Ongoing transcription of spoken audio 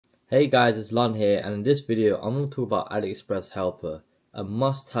Hey guys, it's Lon here, and in this video I'm going to talk about AliExpress Helper, a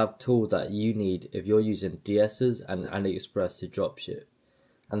must-have tool that you need if you're using DSers and AliExpress to dropship.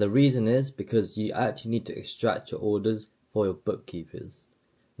 And the reason is because you actually need to extract your orders for your bookkeepers.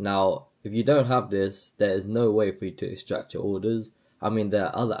 Now, if you don't have this, there is no way for you to extract your orders. I mean, there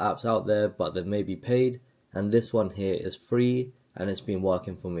are other apps out there, but they may be paid, and this one here is free and it's been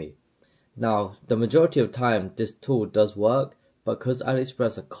working for me. Now, the majority of time this tool does work, but because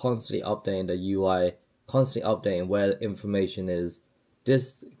AliExpress are constantly updating the UI, constantly updating where the information is,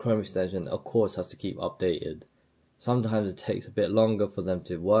 this Chrome extension of course has to keep updated. Sometimes it takes a bit longer for them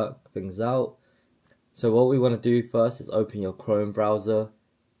to work things out. So what we want to do first is open your Chrome browser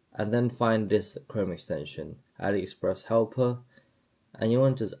and then find this Chrome extension, AliExpress Helper, and you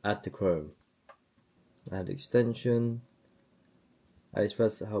want to just add to Chrome. Add extension.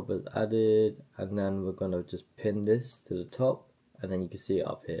 AliExpress Helper is added, and then we're going to just pin this to the top, and then you can see it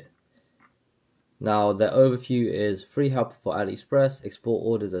up here. Now the overview is free helper for AliExpress, export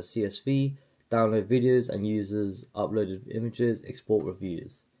orders as CSV, download videos and users uploaded images, export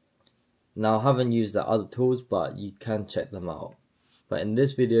reviews. Now I haven't used the other tools, but you can check them out. But in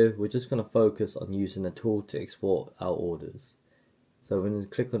this video we're just going to focus on using the tool to export our orders. So we're going to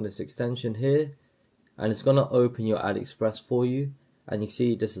click on this extension here, and it's going to open your AliExpress for you. And you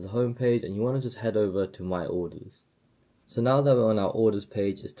see this is the home page, and you want to just head over to my orders. So now that we're on our orders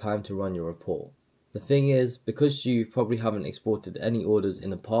page, it's time to run your report. The thing is, because you probably haven't exported any orders in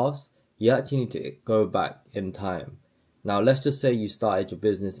the past, you actually need to go back in time. Now let's just say you started your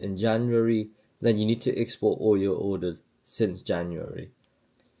business in January, then you need to export all your orders since January.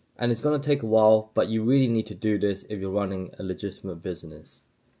 And it's going to take a while, but you really need to do this if you're running a legitimate business.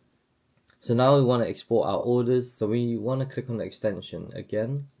 So now we want to export our orders, so we want to click on the extension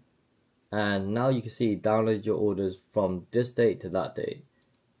again, and now you can see download your orders from this date to that date,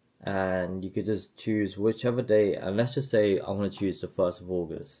 and you could just choose whichever date, and let's just say I want to choose the 1st of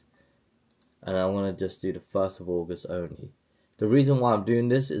August, and I want to just do the 1st of August only. The reason why I'm doing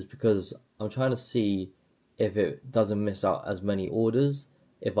this is because I'm trying to see if it doesn't miss out as many orders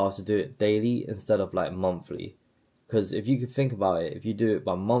if I was to do it daily instead of like monthly. Because if you could think about it, if you do it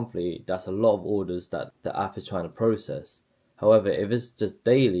by monthly, that's a lot of orders that the app is trying to process. However, if it's just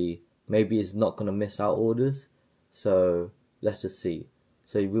daily, maybe it's not going to miss out orders. So let's just see.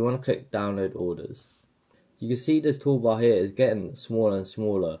 So we want to click download orders. You can see this toolbar here is getting smaller and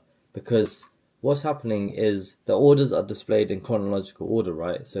smaller, because what's happening is the orders are displayed in chronological order,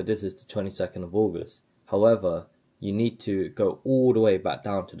 right? So this is the 22nd of August. However, you need to go all the way back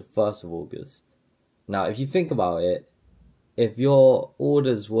down to the 1st of August. Now, if you think about it, if your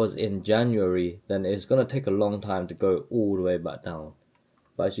orders was in January, then it's going to take a long time to go all the way back down.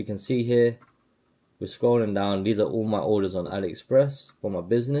 But as you can see here, we're scrolling down. These are all my orders on AliExpress for my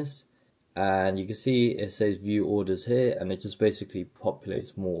business. And you can see it says view orders here, and it just basically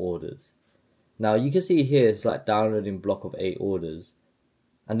populates more orders. Now, you can see here it's like downloading block of 8 orders.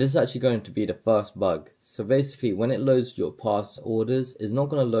 And this is actually going to be the first bug. So basically, when it loads your past orders, it's not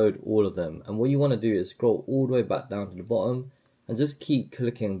going to load all of them. And what you want to do is scroll all the way back down to the bottom and just keep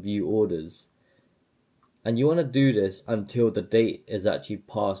clicking view orders. And you want to do this until the date is actually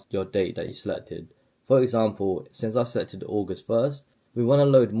past your date that you selected. For example, since I selected August 1st, we want to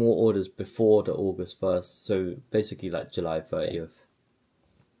load more orders before the August 1st. So basically like July 30th.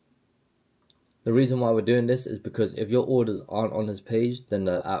 The reason why we're doing this is because if your orders aren't on this page, then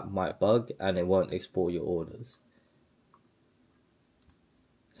the app might bug and it won't export your orders.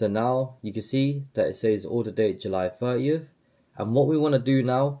 So now you can see that it says order date July 30th. And what we want to do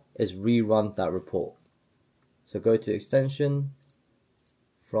now is rerun that report. So go to extension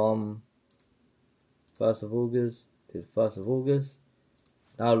from 1st of August to the 1st of August.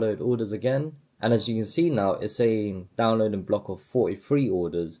 Download orders again. And as you can see now, it's saying downloading block of 43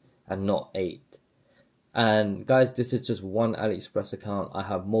 orders and not 8. And guys, this is just one AliExpress account. I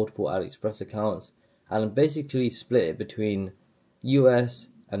have multiple AliExpress accounts, and I basically split it between US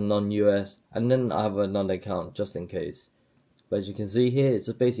and non-US, and then I have another account just in case. But as you can see here, it's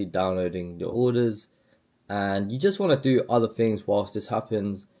just basically downloading your orders, and you just want to do other things whilst this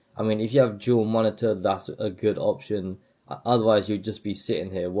happens. I mean, if you have dual monitor, that's a good option. Otherwise, you'll just be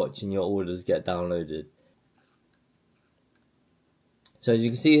sitting here watching your orders get downloaded. So as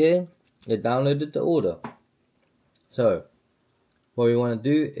you can see here, it downloaded the order. So what we want to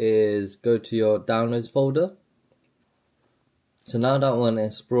do is go to your downloads folder. So now that we're in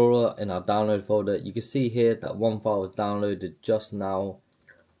Explorer in our download folder, you can see here that one file was downloaded just now,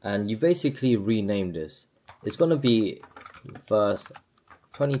 and you basically rename this. It's going to be 1st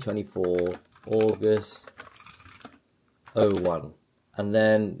 2024 August 01. and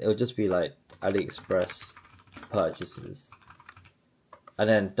then it'll just be like AliExpress purchases, and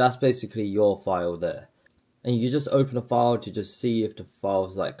then that's basically your file there. And you just open a file to just see if the file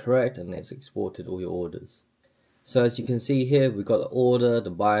is like correct, and it's exported all your orders. So as you can see here, we've got the order,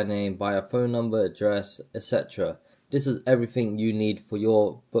 the buyer name, buyer phone number, address, etc. This is everything you need for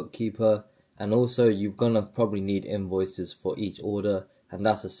your bookkeeper, and also you're gonna probably need invoices for each order, and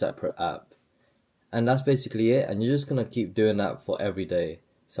that's a separate app. And that's basically it, and you're just gonna keep doing that for every day.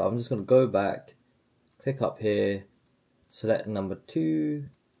 So I'm just gonna go back, pick up here, select number 2,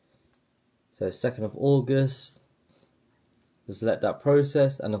 so 2nd of August, just let that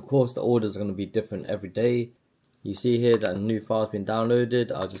process, and of course the orders are going to be different every day. You see here that a new file has been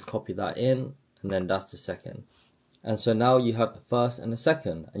downloaded. I'll just copy that in, and then that's the 2nd. And so now you have the 1st and the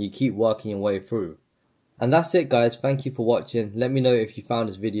 2nd, and you keep working your way through. And that's it guys, thank you for watching. Let me know if you found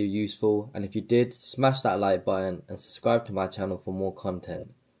this video useful, and if you did, smash that like button and subscribe to my channel for more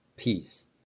content. Peace.